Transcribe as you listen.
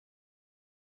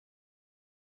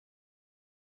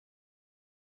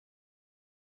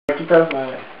Keep that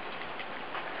line.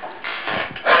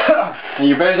 And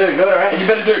you better do it good, alright? You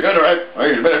better do it good, alright?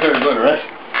 Alright, you better do it good, alright?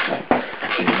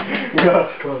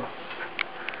 Go.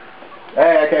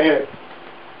 Hey, I can't hear it.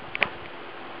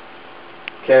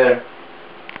 Okay, there.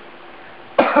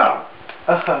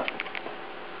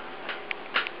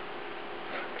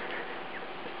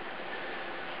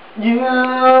 You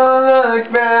look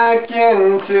back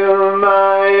into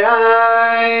my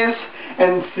eyes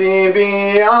and see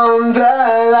beyond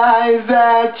the lies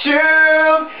that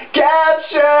you've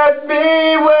captured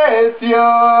me with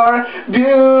your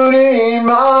beauty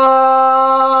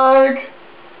mark.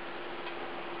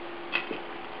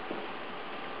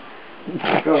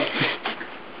 Go.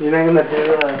 You're not gonna do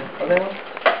the other one?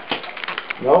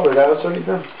 No, but that was already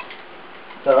done.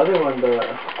 The other one,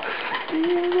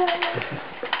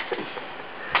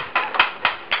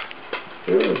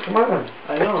 Dude, come on.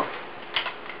 I know.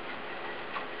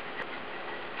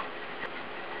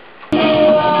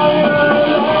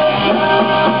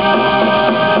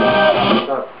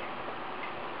 Stop.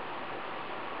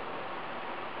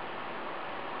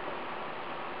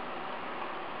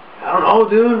 I don't know,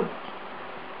 dude.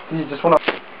 You just wanna...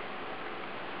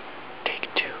 Take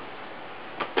two.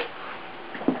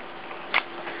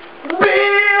 Be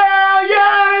on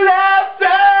your left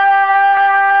side.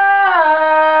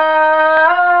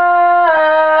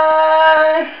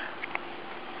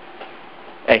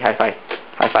 Hey, high five.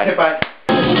 High five. Hey, bye.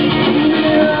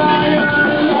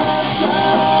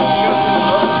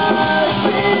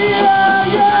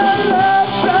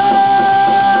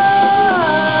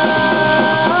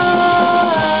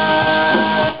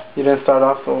 You didn't start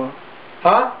off so well.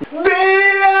 Huh? Be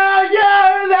on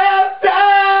your left side.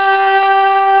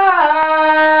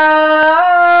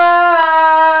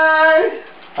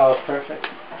 That was perfect.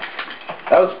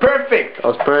 That was perfect. That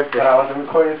was perfect. But I wasn't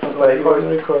recording, so I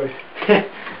wasn't recording.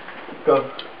 Go.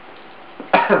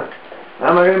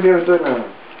 I'm not gonna be able to do it now.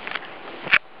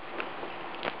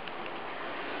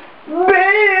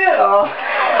 Bill!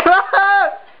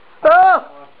 Oh!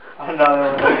 Another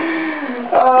one.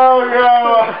 Oh no!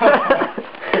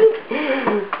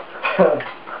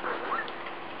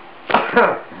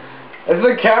 It's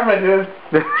the camera, dude.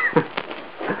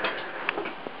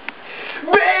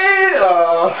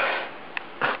 Bill!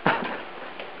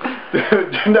 Dude,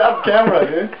 turn off camera,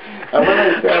 dude.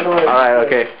 Alright,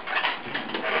 okay.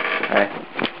 Alright.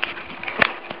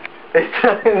 It's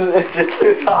just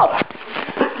too top.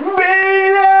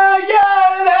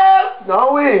 No,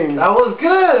 wait. That was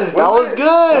good. That was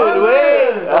good.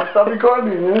 Wait. I'll stop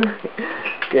recording, man.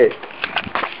 Okay.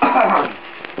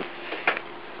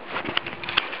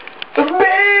 What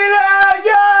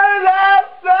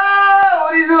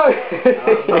are you doing?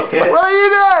 Okay. What are you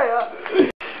doing?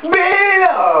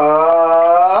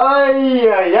 Ay,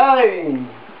 ay, ay.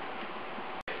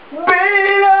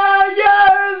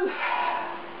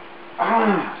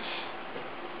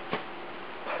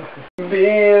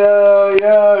 Below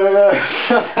your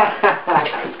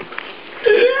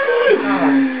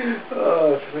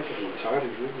oh, it's making me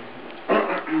retarded, really.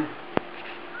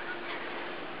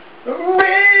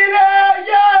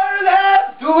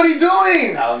 Dude, what are you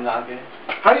doing? I'm not good.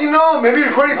 How do you know? Maybe your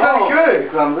recording sounded good.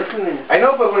 Because I'm listening. I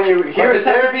know, but when you hear it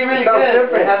there, be really it sounds good.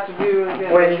 different. It has to be really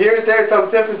good. When you hear it there, it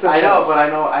sounds different. I know, but I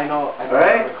know.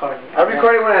 Alright? I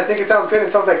record it when I think it sounds good and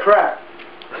it sounds like crap.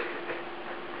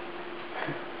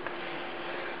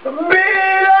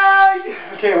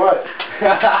 Okay, what?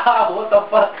 What the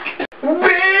fuck? Below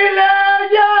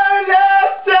your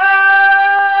left side.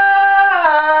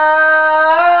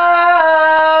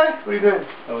 What are you doing?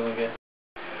 That wasn't good.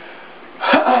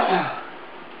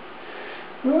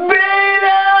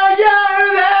 Below your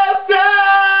left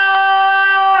side.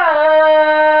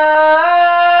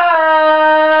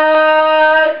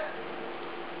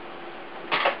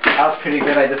 That was pretty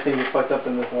good. I just think you fucked up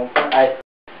in this one part.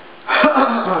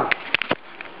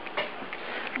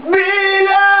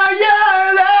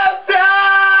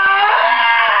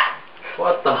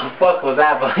 What the fuck was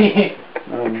that, buddy?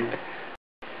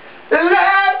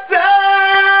 Left side.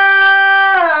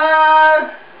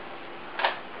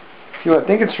 You I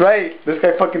think it's right. This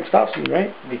guy fucking stops me,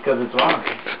 right? Because it's wrong.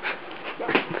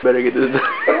 Better get this done.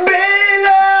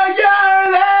 Below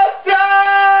your left side.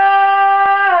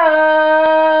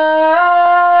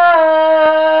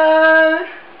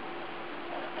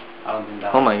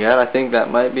 Oh my god, I think that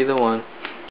might be the one.